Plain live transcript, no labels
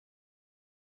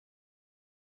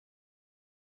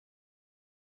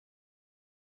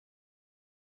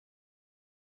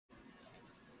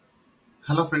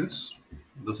Hello friends,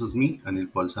 this is me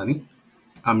Anil Polsani.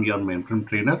 I'm your mainframe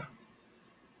trainer.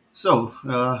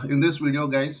 In this video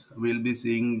guys, we'll be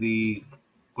seeing the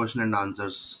question and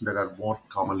answers that are more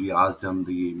commonly asked on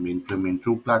the mainframe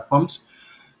intro platforms.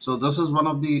 So this is one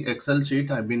of the Excel sheet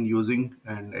I've been using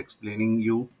and explaining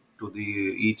you to the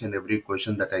each and every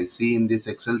question that I see in this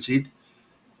Excel sheet.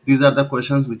 These are the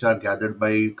questions which are gathered by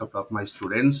a couple of my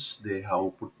students. They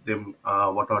have put them,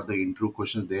 what are the intro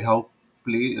questions they have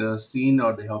seen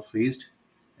or they have faced,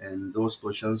 and those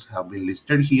questions have been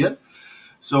listed here.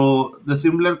 So the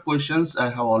similar questions I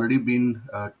have already been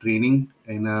training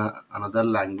in another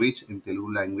language, in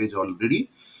Telugu language already.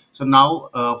 So now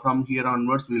from here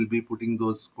onwards, we'll be putting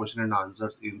those question and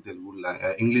answers in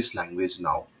English language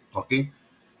now. Okay.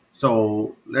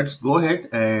 So let's go ahead,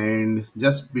 and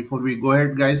just before we go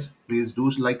ahead guys, please do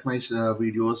like my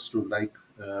videos, to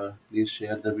please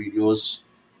share the videos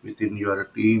within your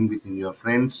team, within your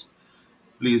friends.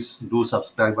 Please do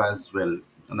subscribe as well.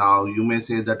 Now you may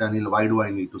say that, Anil, why do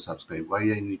I need to subscribe, why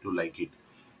I need to like it?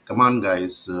 Come on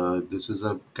guys, this is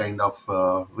a kind of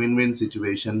win-win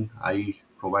situation. I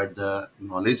provide the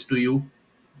knowledge to you,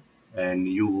 and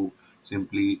you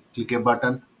simply click a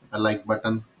button, a like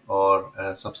button or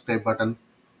a subscribe button.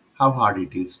 How hard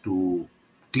it is to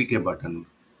click a button.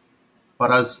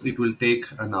 For us, it will take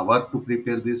an hour to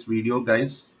prepare this video,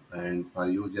 guys, and for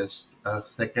you, just a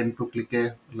second to click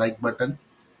a like button.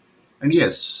 And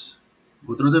yes,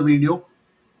 go through the video.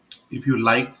 If you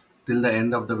like till the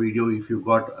end of the video, if you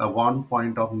got a 1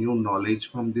 point of new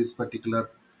knowledge from this particular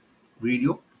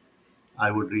video,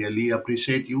 I would really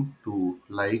appreciate you to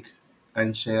like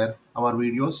and share our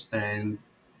videos. And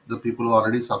the people who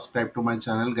already subscribed to my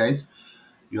channel, guys,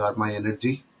 you are my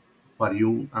energy. For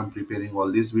you, I'm preparing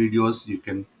all these videos. You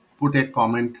can put a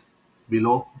comment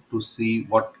below to see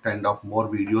what kind of more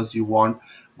videos you want,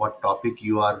 what topic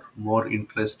you are more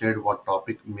interested, what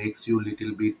topic makes you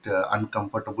little bit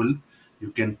uncomfortable.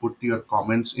 You can put your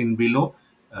comments in below,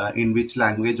 in which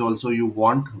language also you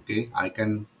want. Okay, I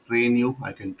can train you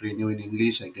in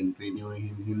English, I can train you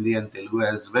in Hindi and Telugu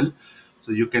as well.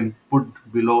 So you can put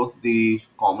below the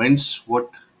comments what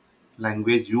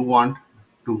language you want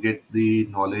to get the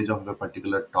knowledge of a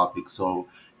particular topic. So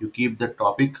you keep the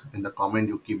topic in the comment,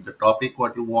 you keep the topic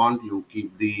what you want, you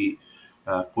keep the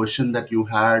question that you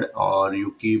had, or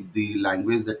you keep the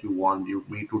language that you want you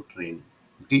me to train.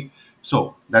 Okay,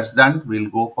 so that's done. We'll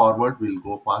go forward, we'll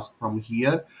go fast from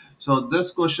here. So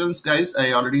this questions, guys,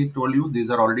 I already told you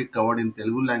these are already covered in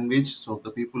Telugu language. So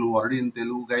the people who are already in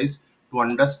Telugu, guys, to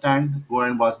understand, go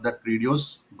and watch that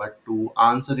videos. But to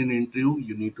answer in interview,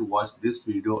 you need to watch this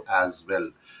video as well.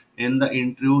 In the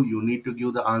interview, you need to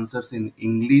give the answers in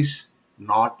English,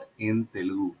 not in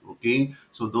Telugu. Okay,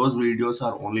 so those videos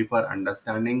are only for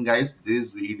understanding, guys.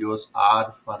 These videos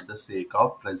are for the sake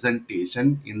of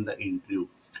presentation in the interview.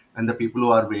 And the people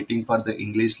who are waiting for the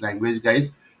English language,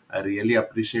 guys, I really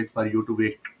appreciate for you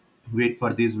to wait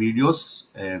for these videos.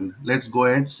 And let's go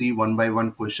ahead, see one by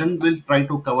one question. We'll try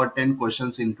to cover 10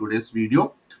 questions in today's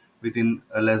video within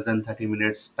less than 30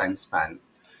 minutes time span.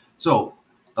 So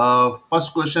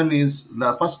first question is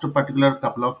the first particular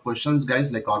couple of questions,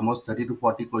 guys, like almost 30 to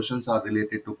 40 questions are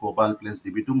related to COBOL plus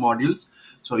DB2 modules.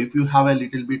 So if you have a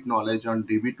little bit knowledge on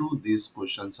DB2, these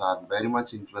questions are very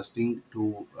much interesting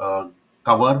to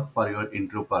cover for your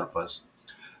intro purpose.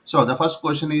 So the first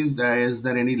question is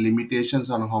there any limitations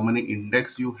on how many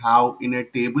index you have in a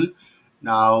table?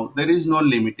 Now, there is no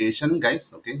limitation, guys.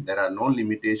 Okay, there are no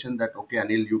limitation that, okay,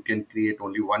 Anil, you can create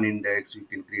only one index, you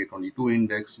can create only two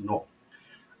index. No.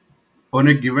 On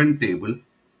a given table,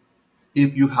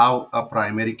 if you have a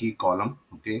primary key column,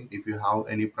 okay, if you have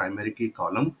any primary key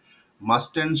column,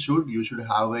 must and should, you should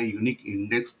have a unique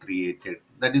index created.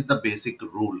 That is the basic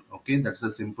rule. Okay, that's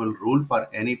a simple rule. For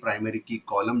any primary key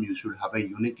column, you should have a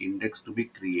unique index to be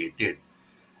created.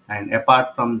 And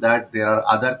apart from that, there are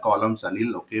other columns,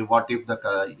 Anil. Okay, what if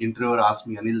the interviewer asks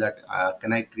me, Anil, that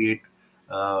can I create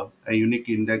a unique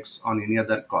index on any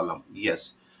other column?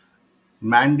 Yes,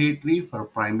 mandatory. For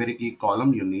primary key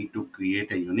column, you need to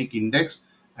create a unique index,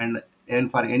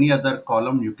 and for any other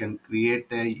column, you can create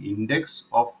a index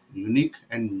of unique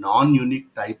and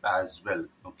non-unique type as well.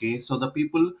 Okay, so the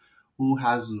people who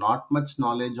has not much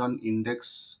knowledge on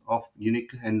index of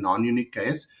unique and non-unique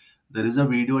case, there is a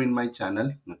video in my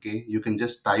channel. Okay, you can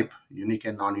just type unique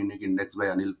and non-unique index by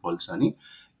Anil Polsani.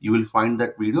 you will find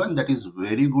that video, and that is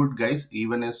very good, guys.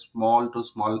 Even a small to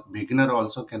small beginner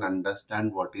also can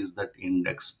understand what is that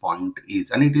index point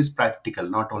is, and it is practical,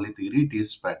 not only theory, it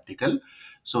is practical.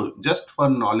 So just for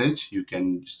knowledge you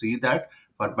can see that.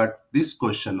 But this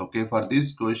question, okay, for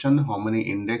this question, how many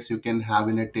index you can have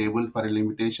in a table? For a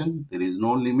limitation, there is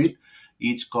no limit.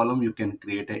 Each column you can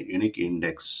create a unique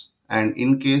index. And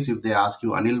in case if they ask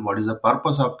you, Anil, what is the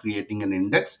purpose of creating an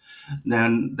index,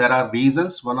 then there are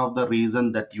reasons. One of the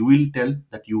reason that you will tell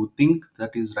that you think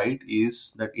that is right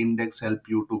is that index help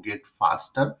you to get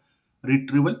faster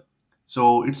retrieval.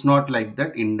 So it's not like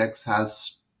that. Index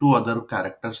has two other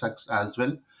characters as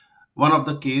well. One of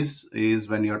the case is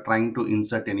when you're trying to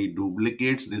insert any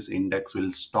duplicates, this index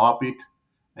will stop it.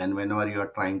 And whenever you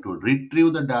are trying to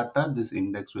retrieve the data, this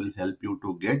index will help you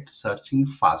to get searching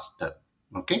faster.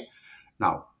 Okay.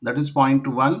 Now that is point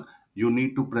one. You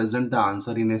need to present the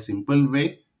answer in a simple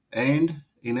way and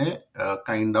in a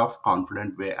kind of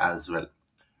confident way as well.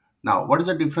 Now, what is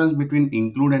the difference between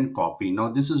include and copy? Now,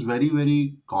 this is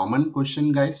very common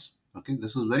question, guys. Okay,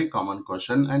 this is very common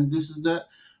question, and this is the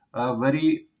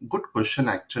very good question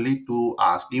actually to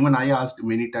ask. Even I asked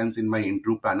many times in my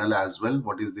interview panel as well,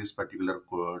 what is this particular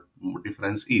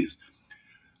difference is.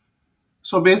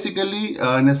 So basically,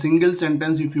 in a single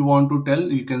sentence, if you want to tell,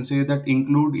 you can say that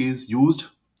include is used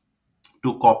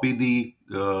to copy the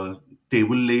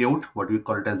table layout, what we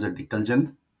call it as a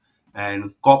decalgen,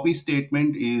 and copy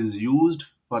statement is used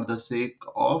for the sake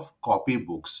of copy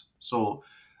books. So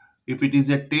if it is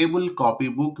a table copy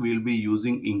book, we'll be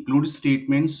using include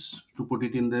statements to put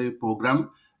it in the program,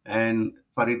 and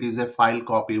for it is a file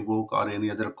copy book or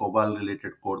any other COBOL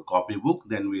related code copy book,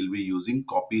 then we'll be using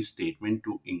copy statement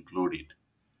to include it.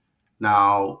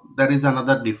 Now, there is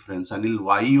another difference. Anil,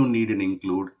 why you need an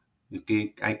include?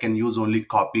 Okay, I can use only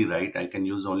copy, right? I can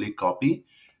use only copy.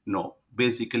 No,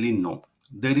 basically no.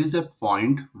 There is a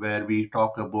point where we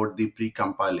talk about the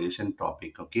pre-compilation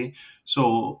topic. Okay,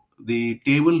 so the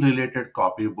table related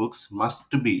copybooks must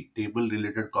be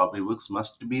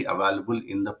available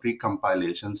in the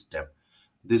pre-compilation step.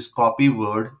 This copy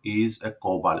word is a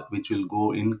COBOL, which will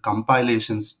go in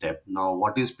compilation step. Now,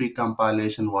 what is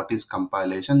pre-compilation? What is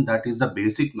compilation? That is the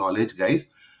basic knowledge, guys.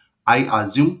 I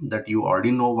assume that you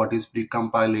already know what is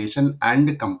pre-compilation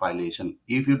and compilation.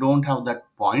 If you don't have that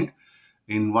point,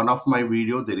 in one of my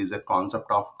video, there is a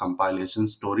concept of compilation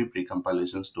story,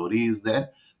 pre-compilation story is there.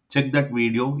 Check that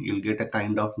video, you'll get a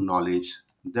kind of knowledge.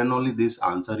 Then only this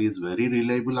answer is very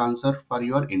reliable answer for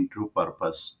your interview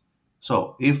purpose.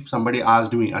 So if somebody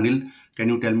asked me, Anil, can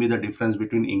you tell me the difference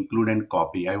between include and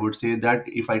copy? I would say that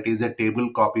if it is a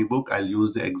table copy book, I'll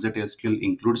use the exit SQL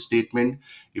include statement.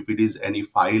 If it is any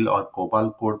file or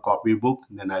COBOL code copy book,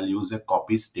 then I'll use a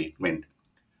copy statement.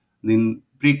 In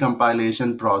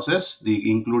pre-compilation process, the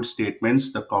include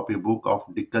statements, the copybook of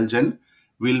decalgen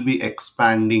will be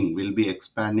expanding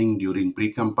during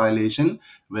pre-compilation,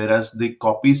 whereas the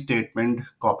copy statement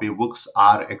copybooks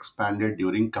are expanded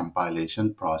during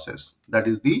compilation process. That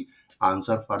is the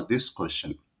answer for this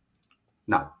question.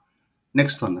 Now,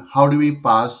 next one, how do we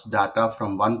pass data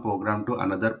from one program to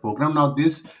another program? Now,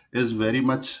 this is very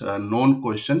much a known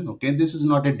question. Okay, this is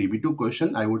not a DB2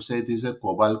 question. I would say this is a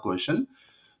COBOL question.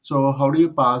 So how do you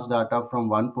pass data from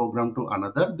one program to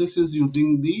another? This is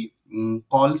using the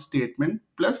call statement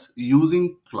plus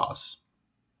using clause.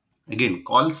 Again,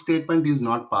 call statement is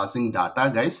not passing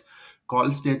data, guys.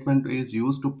 Call statement is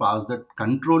used to pass the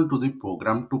control to the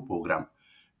program to program.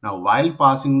 Now, while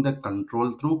passing the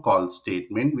control through call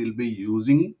statement, we'll be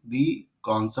using the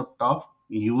concept of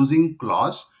using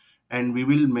clause, and we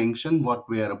will mention what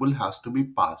variable has to be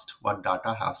passed, what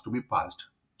data has to be passed.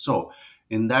 So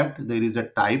in that, there is a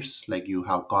types like you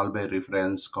have call by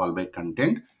reference, call by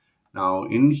content. Now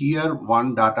in here,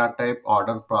 one data type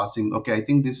order processing. Okay, I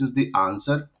think this is the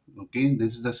answer. Okay,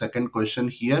 this is the second question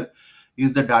here.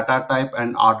 Is the data type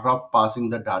and order of passing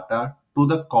the data to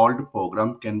the called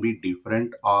program can be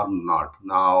different or not?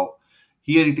 Now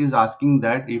here it is asking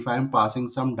that if I am passing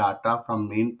some data from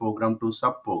main program to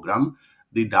sub program,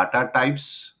 the data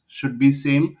types should be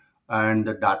same, and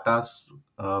the data's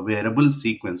variable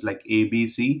sequence like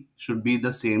ABC should be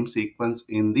the same sequence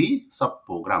in the sub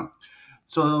program.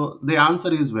 So the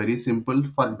answer is very simple.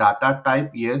 For data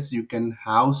type, yes, you can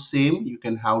have same, you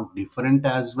can have different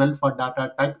as well. For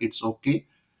data type, it's okay.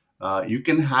 You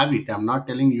can have it. I'm not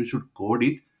telling you should code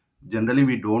it. Generally,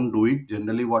 we don't do it.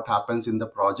 Generally, what happens in the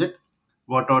project,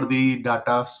 what are the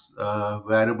data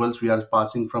variables we are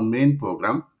passing from main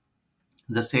program,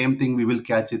 the same thing we will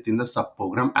catch it in the sub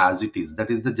program as it is. That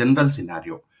is the general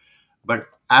scenario. But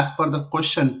as per the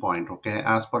question point, okay,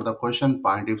 as per the question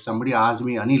point, if somebody asks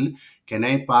me, Anil, can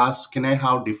I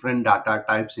have different data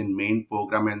types in main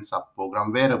program and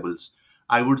sub-program variables?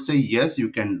 I would say yes, you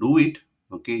can do it.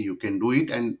 Okay, you can do it,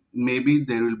 and maybe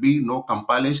there will be no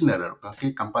compilation error.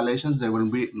 Okay, compilations, there will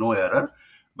be no error.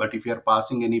 But if you are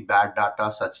passing any bad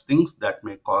data, such things that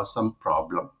may cause some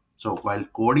problem. So while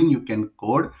coding, you can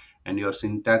code and your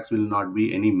syntax will not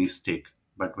be any mistake.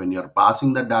 But when you're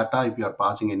passing the data, if you're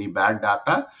passing any bad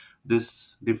data,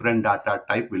 this different data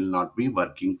type will not be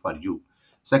working for you.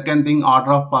 Second thing,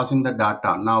 order of passing the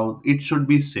data. Now it should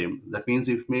be same. That means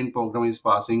if main program is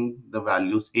passing the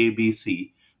values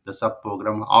ABC, the sub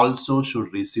program also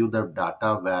should receive the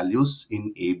data values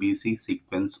in ABC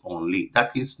sequence only.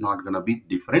 That is not going to be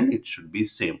different. It should be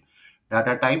same.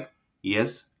 Data type,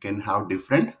 yes, can have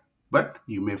different, but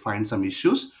you may find some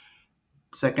issues.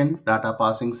 Second, data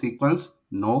passing sequence.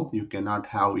 No, you cannot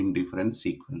have in different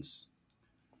sequence.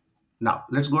 Now,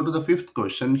 let's go to the fifth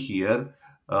question here.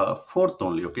 Fourth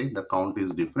only, okay? The count is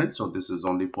different. So this is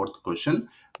only fourth question.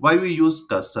 Why we use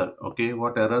cursor, okay?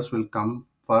 What errors will come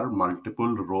for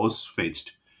multiple rows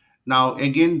fetched? Now,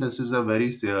 again, this is a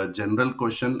very general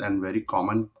question and very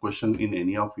common question in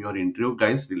any of your interview,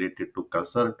 guys, related to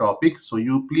cursor topic. So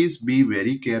you please be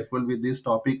very careful with this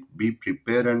topic. Be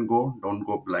prepared and go. Don't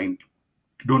go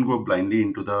blindly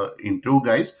into the interview,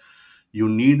 guys. You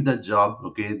need the job.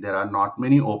 Okay, there are not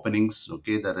many openings.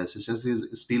 Okay, the recession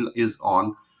is still is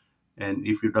on, and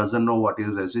if you doesn't know what is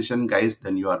recession, guys,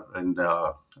 then you are in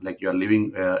the, like, you are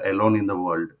living alone in the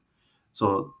world.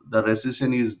 So the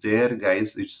recession is there,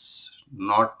 guys. It's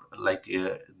not like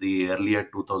the earlier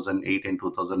 2008 and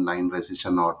 2009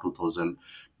 recession, or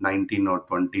 2019 or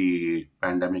 20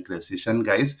 pandemic recession,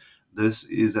 guys. This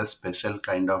is a special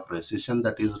kind of recession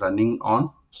that is running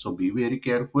on. So be very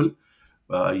careful.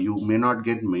 You may not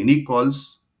get many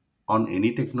calls on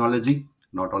any technology,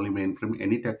 not only mainframe,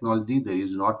 any technology. There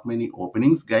is not many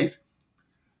openings, guys.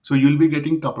 So you'll be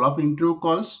getting couple of interview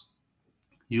calls.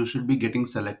 You should be getting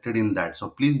selected in that. So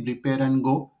please prepare and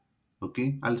go.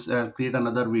 Okay, I'll create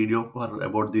another video for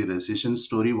about the recession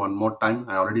story one more time.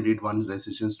 I already did one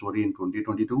recession story in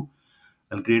 2022.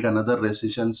 I'll create another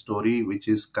recession story which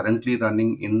is currently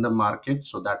running in the market.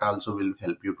 So that also will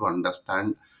help you to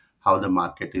understand how the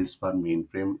market is for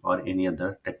mainframe or any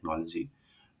other technology.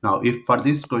 Now, if for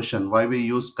this question, why we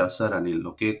use cursor, Anil?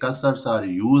 Okay, cursors are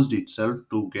used itself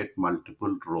to get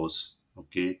multiple rows.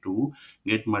 Okay, to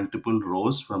get multiple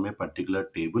rows from a particular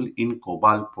table in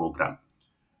COBOL program.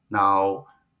 Now,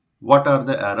 what are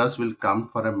the errors will come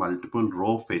for a multiple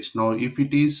row fetch? Now, if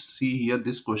it is, see here,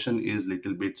 this question is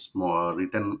little bit small,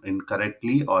 written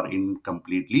incorrectly or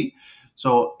incompletely.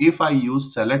 So if I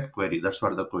use select query, that's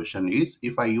what the question is.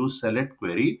 If I use select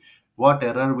query, what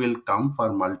error will come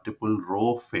for multiple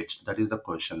row fetch? That is the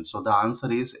question. So the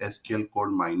answer is SQL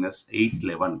code minus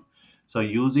 811. So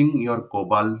using your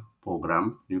COBOL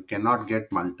program, you cannot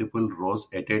get multiple rows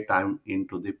at a time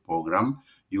into the program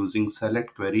using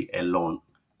select query alone.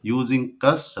 Using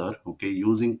cursor, okay,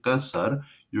 using cursor,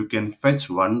 you can fetch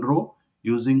one row.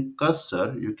 Using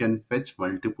cursor, you can fetch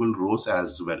multiple rows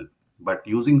as well. But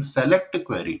using select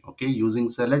query, okay,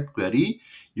 using select query,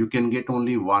 you can get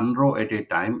only one row at a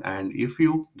time. And if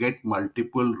you get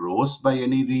multiple rows by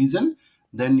any reason,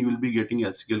 then you will be getting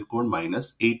SQL code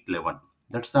minus 811.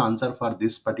 That's the answer for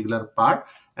this particular part.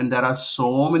 And there are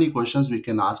so many questions we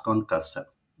can ask on cursor.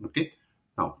 Okay.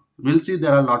 Now, we'll see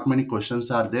there are a lot many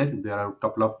questions are there. There are a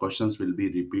couple of questions will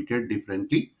be repeated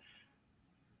differently.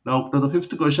 Now to the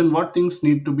fifth question, what things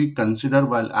need to be considered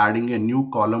while adding a new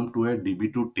column to a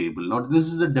DB2 table? Now this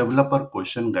is a developer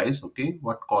question, guys. Okay,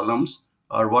 what columns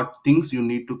or what things you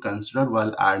need to consider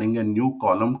while adding a new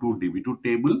column to DB2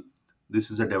 table? This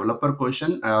is a developer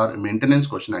question or maintenance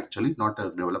question, actually, not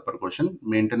a developer question,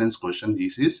 maintenance question.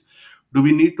 This is, do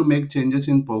we need to make changes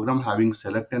in program having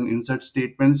select and insert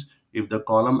statements? If the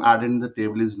column added in the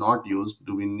table is not used,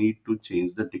 do we need to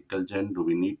change the tickle gen? Do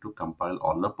we need to compile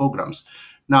all the programs?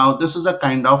 Now, this is a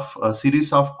kind of a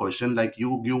series of question, like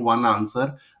you give one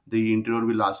answer, the interviewer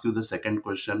will ask you the second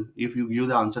question. If you give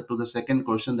the answer to the second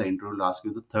question, the interviewer will ask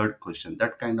you the third question.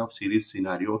 That kind of series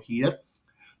scenario here.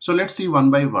 So let's see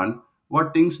one by one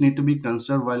what things need to be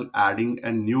considered while adding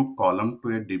a new column to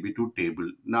a DB2 table.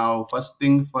 Now, first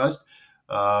thing first,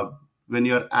 when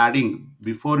you're adding,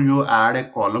 before you add a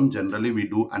column, generally we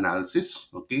do analysis.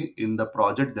 Okay, in the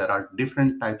project there are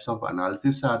different types of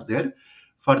analysis are there.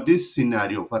 For this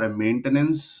scenario, for a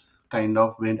maintenance kind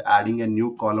of, when adding a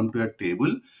new column to a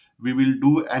table, we will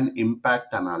do an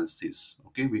impact analysis.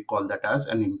 Okay, we call that as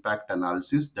an impact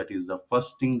analysis. That is the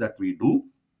first thing that we do.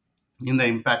 In the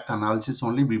impact analysis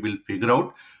only, we will figure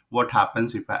out what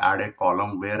happens if I add a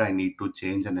column where I need to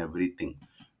change and everything.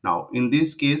 Now, in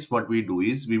this case, what we do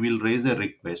is we will raise a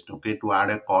request, okay, to add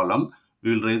a column.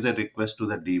 We will raise a request to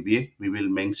the DBA. We will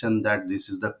mention that this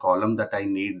is the column that I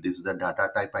need, this is the data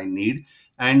type I need,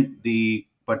 and the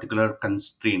particular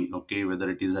constraint, okay, whether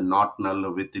it is a not null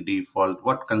or with the default,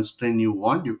 what constraint you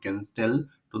want, you can tell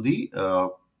to the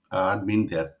admin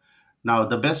there. Now,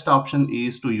 the best option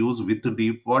is to use with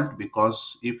default,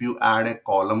 because if you add a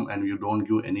column and you don't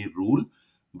give any rule,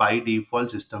 by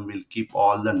default system will keep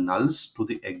all the nulls to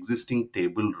the existing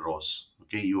table rows.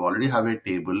 Okay, you already have a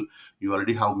table, you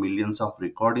already have millions of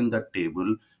record in that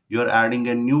table, you're adding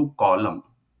a new column,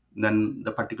 then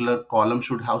the particular column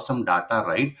should have some data,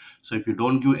 right? So if you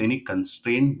don't give any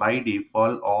constraint, by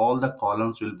default all the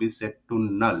columns will be set to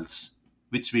nulls,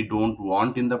 which we don't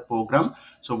want in the program.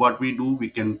 So what we do, we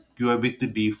can give with the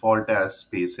default as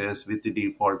spaces, with the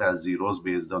default as zeros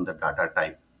based on the data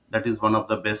type. That is one of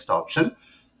the best option.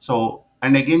 So,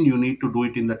 and again, you need to do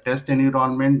it in the test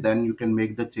environment, then you can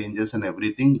make the changes and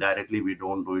everything directly. We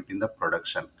don't do it in the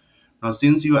production. Now,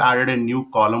 since you added a new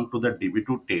column to the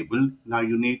DB2 table, now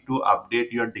you need to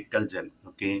update your decalgen.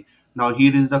 Okay. Now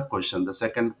here is the question. The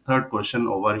third question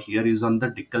over here is on the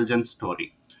decalgen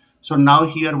story. So now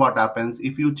here what happens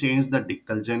if you change the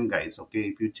decalgen, guys? Okay,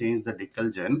 if you change the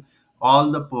decalgen,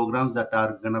 all the programs that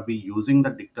are gonna be using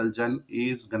the decalgen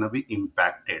is gonna be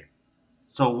impacted.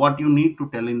 So what you need to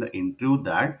tell in the interview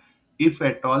that if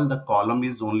at all the column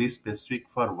is only specific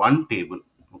for one table,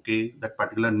 okay, that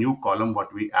particular new column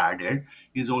what we added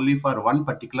is only for one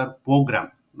particular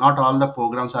program. Not all the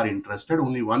programs are interested,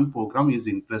 only one program is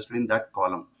interested in that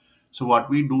column. So what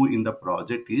we do in the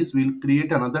project is we'll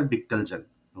create another decalgen.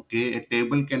 Okay, a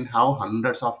table can have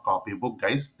hundreds of copybook,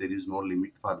 guys. There is no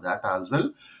limit for that as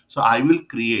well. So I will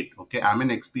create, okay, I'm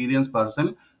an experienced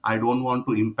person. I don't want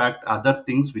to impact other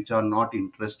things which are not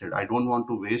interested. I don't want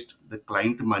to waste the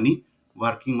client money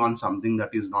working on something that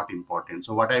is not important.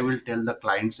 So what I will tell the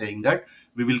client saying that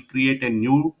we will create a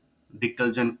new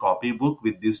decalgen copybook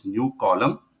with this new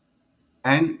column,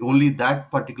 and only that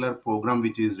particular program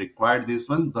which is required, this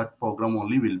one, that program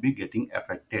only will be getting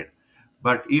affected.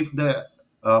 But if the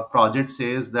project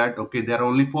says that okay, there are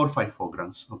only 4 or 5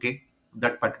 programs, okay,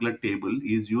 that particular table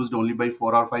is used only by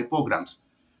 4 or 5 programs.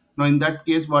 Now, in that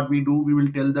case, what we do, we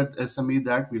will tell that SME,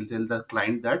 that we'll tell the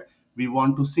client that we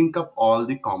want to sync up all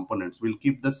the components. We'll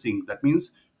keep the sync. That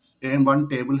means in one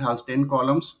table has 10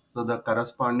 columns, so the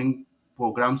corresponding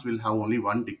programs will have only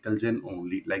one decalgen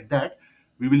only. Like that,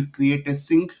 we will create a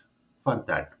sync for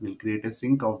that. We'll create a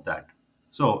sync of that.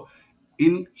 So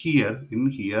in here,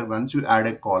 once you add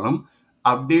a column,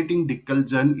 updating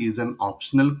decalgen is an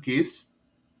optional case.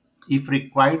 If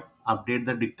required, update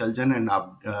the decalgen and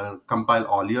compile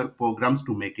all your programs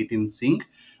to make it in sync.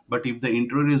 But if the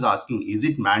interviewer is asking, is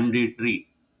it mandatory?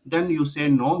 Then you say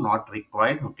no, not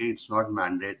required. Okay, it's not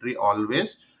mandatory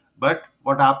always. But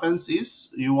what happens is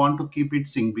you want to keep it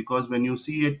sync, because when you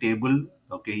see a table,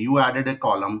 okay, you added a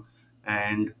column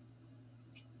and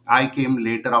I came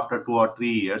later after 2 or 3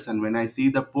 years, and when I see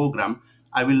the program,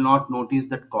 I will not notice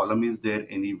that column is there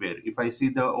anywhere. If I see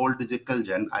the old digital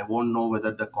gen, I won't know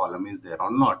whether the column is there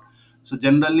or not. So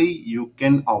generally, you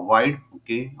can avoid,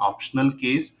 okay, optional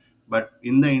case, but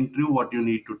in the interview, what you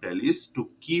need to tell is to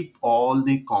keep all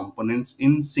the components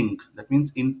in sync. That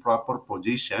means in proper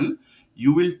position.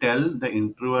 You will tell the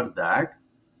interviewer that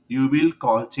you will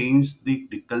change the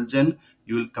decalgen,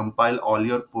 you will compile all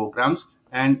your programs,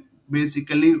 and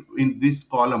basically in this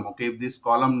column, okay, if this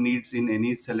column needs in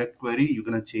any select query, you're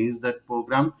going to change that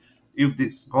program. If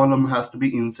this column has to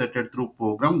be inserted through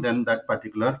program, then that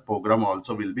particular program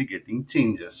also will be getting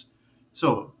changes.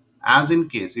 So as in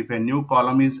case if a new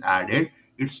column is added,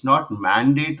 it's not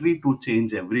mandatory to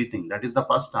change everything. That is the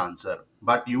first answer,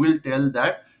 but you will tell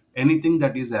that anything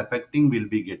that is affecting will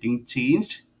be getting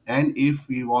changed. And if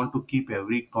we want to keep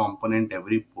every component,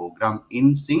 every program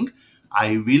in sync,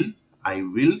 I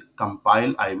will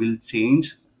compile, I will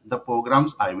change the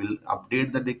programs, I will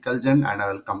update the decalgen, and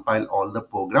I will compile all the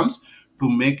programs to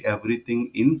make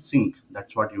everything in sync.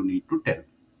 That's what you need to tell.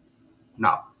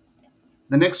 Now,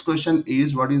 the next question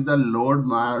is, what is the load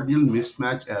module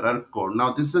mismatch error code?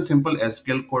 Now, this is a simple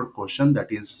SQL code question,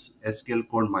 that is SQL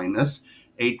code minus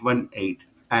 818.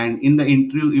 And in the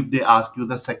interview, if they ask you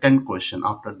the second question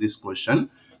after this question,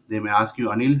 they may ask you,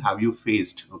 Anil, have you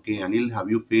faced, okay, Anil, have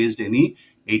you faced any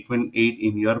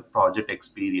 818 in your project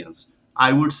experience?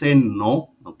 I would say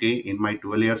no, okay, in my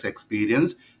 12 years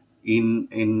experience,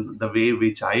 in the way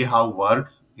which I have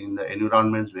worked, in the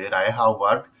environments where I have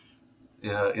worked,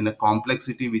 in a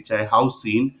complexity which I have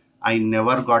seen, I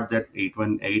never got that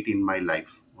 818 in my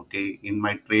life. Okay, in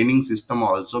my training system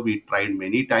also we tried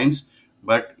many times,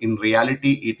 but in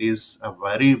reality it is a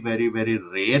very very very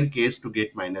rare case to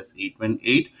get minus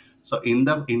 818. So in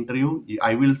the interview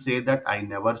I will say that I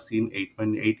never seen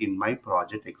 818 in my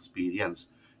project experience.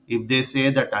 If they say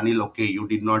that, Anil, okay, you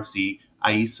did not see,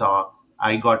 I saw,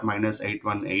 I got minus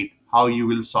 818, how you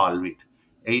will solve it?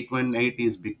 818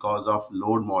 is because of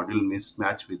load module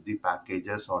mismatch with the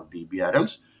packages or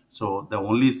DBRMs. So the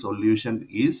only solution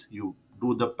is you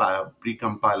do the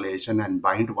pre-compilation and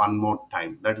bind one more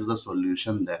time. That is the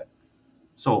solution there.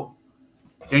 So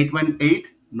 818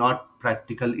 not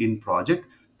practical in project.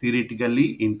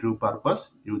 Theoretically, in true purpose,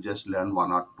 you just learn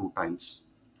one or two times.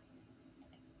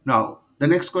 Now, the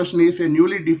next question is, if a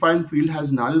newly defined field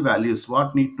has null values,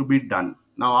 what need to be done?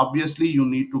 Now, obviously, you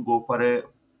need to go for a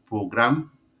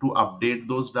program to update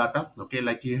those data. Okay,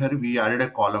 like here we added a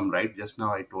column, right? Just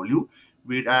now I told you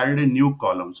we added a new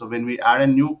column. So when we add a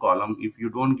new column, if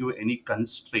you don't give any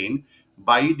constraint,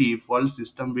 by default,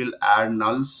 system will add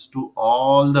nulls to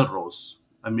all the rows.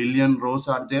 A million rows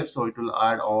are there, so it will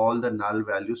add all the null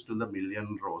values to the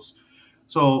million rows.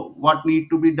 So what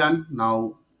need to be done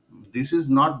now? This is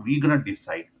not we gonna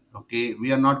decide. Okay,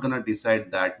 we are not gonna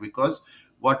decide that, because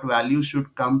what value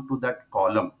should come to that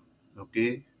column,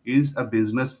 okay, is a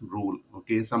business rule.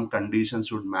 Okay, some conditions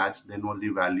should match, then only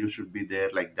value should be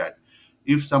there, like that.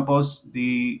 If suppose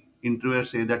the interviewer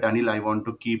say that, Anil, I want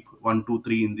to keep 1 2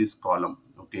 3 in this column,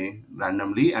 okay,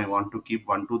 randomly I want to keep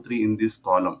 1 2 3 in this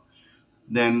column,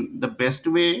 then the best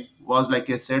way was, like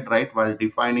I said, right, while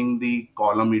defining the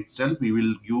column itself, we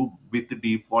will give with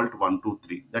default 1 2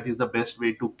 3. That is the best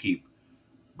way to keep.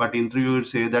 But interviewer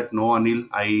say that, no, Anil,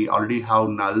 I already have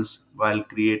nulls. While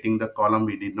creating the column,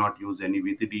 we did not use any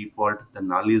with the default. The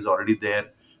null is already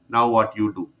there. Now what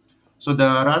you do? So there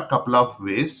are a couple of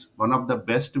ways. One of the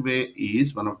best way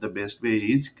is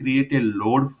create a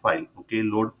load file. Okay,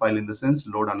 load file in the sense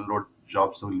load unload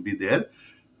jobs will be there.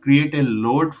 Create a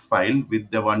load file with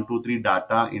the 1 2 3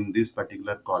 data in this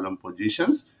particular column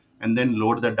positions, and then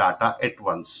load the data at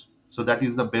once. So that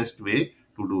is the best way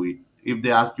to do it. If they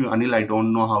ask you, Anil, I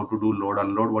don't know how to do load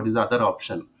unload, what is the other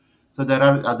option? So there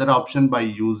are other option by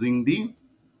using the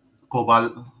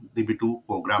COBOL DB2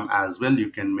 program as well.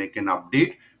 You can make an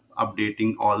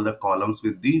updating all the columns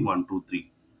with the 1 2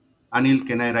 3. Anil,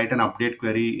 can I write an update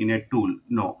query in a tool?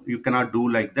 No, you cannot do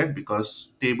like that, because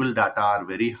table data are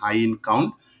very high in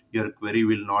count. Your query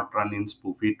will not run in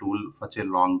spoofy tool for such a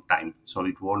long time. So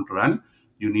it won't run.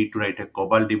 You need to write a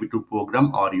COBOL DB2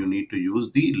 program, or you need to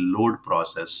use the load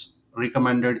process.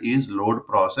 Recommended is load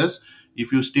process.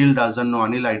 If you still doesn't know,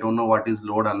 Anil, I don't know what is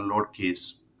load unload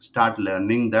case, start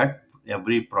learning that.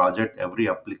 Every project, every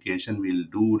application will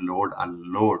do load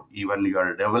unload. Even you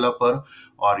are a developer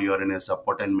or you are in a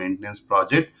support and maintenance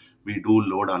project, we do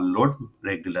load unload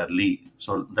regularly.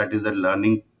 So that is the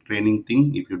learning training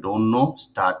thing. If you don't know,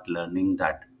 start learning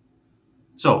that.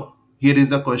 So here is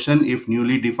the question: if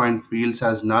newly defined fields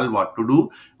has null, what to do?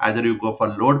 Either you go for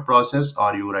load process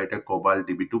or you write a COBOL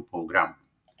DB2 program.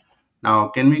 Now,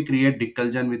 can we create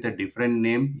Dickelgen with a different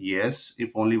name? Yes, if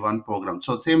only one program.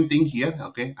 So same thing here.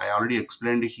 Okay, I already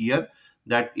explained here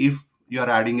that if you are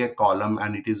adding a column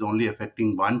and it is only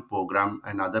affecting one program,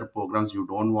 and other programs you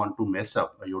don't want to mess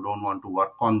up, or you don't want to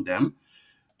work on them,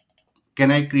 can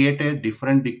I create a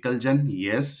different Dickelgen?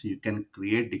 Yes, you can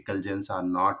create. Dickelgens are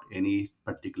not any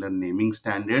particular naming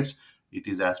standards. It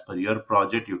is as per your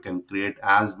project. You can create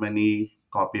as many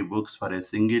copybooks for a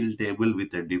single table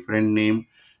with a different name,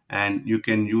 and you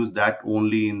can use that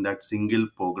only in that single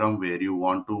program where you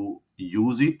want to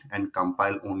use it, and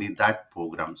compile only that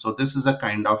program. So this is a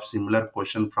kind of similar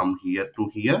question from here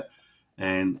to here,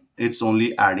 and it's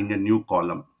only adding a new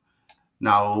column.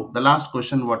 Now, the last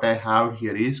question what I have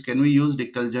here is, can we use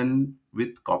Dickelgen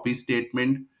with copy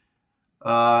statement?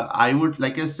 I would,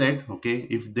 like I said, okay,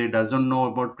 if they doesn't know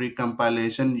about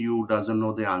pre-compilation, you doesn't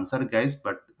know the answer, guys.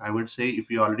 But I would say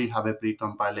if you already have a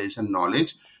pre-compilation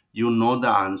knowledge, you know the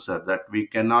answer, that we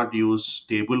cannot use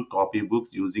table copybooks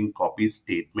using copy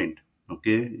statement.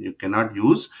 Okay, you cannot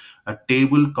use a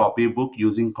table copybook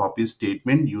using copy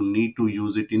statement. You need to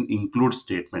use it in include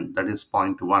statement. That is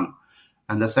point one.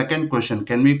 And the second question,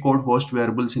 can we code host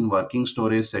variables in working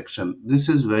storage section? This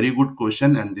is very good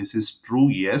question, and this is true.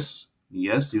 Yes,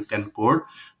 yes, you can code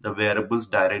the variables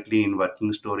directly in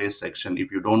working storage section.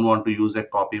 If you don't want to use a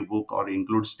copybook or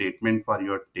include statement for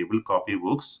your table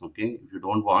copybooks, okay, if you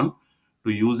don't want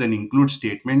to use an include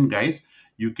statement, guys,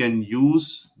 you can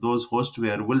use those host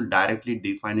variable directly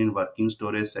defined in working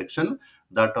storage section.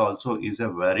 That also is a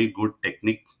very good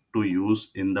technique to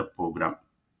use in the program.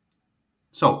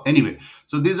 So anyway,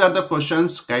 so these are the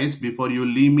questions, guys. Before you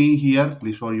leave me here,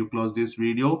 before you close this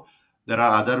video, there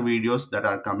are other videos that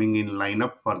are coming in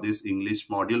lineup for this English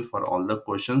module for all the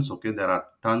questions. Okay, there are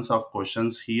tons of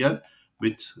questions here,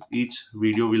 which each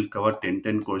video will cover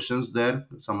 10 questions there.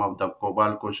 Some of the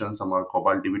COBOL questions, some are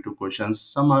COBOL DB2 questions,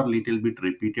 some are little bit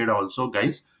repeated also,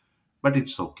 guys. But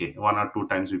it's okay. One or two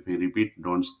times if you repeat,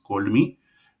 don't scold me.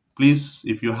 Please,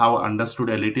 if you have understood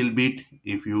a little bit,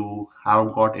 if you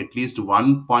have got at least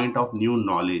one point of new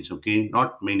knowledge, okay,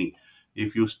 not many,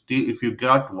 if you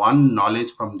got one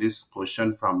knowledge from this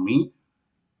question from me,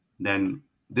 then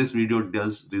this video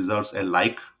does deserves a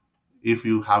like. If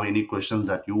you have any questions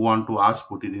that you want to ask,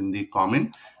 put it in the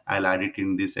comment. I'll add it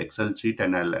in this Excel sheet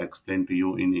and I'll explain to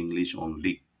you in English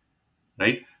only,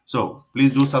 right? So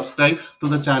please do subscribe to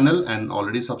the channel, and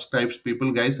already subscribed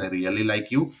people, guys, I really like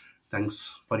you.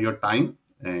 Thanks for your time,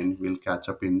 and we'll catch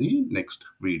up in the next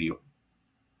video.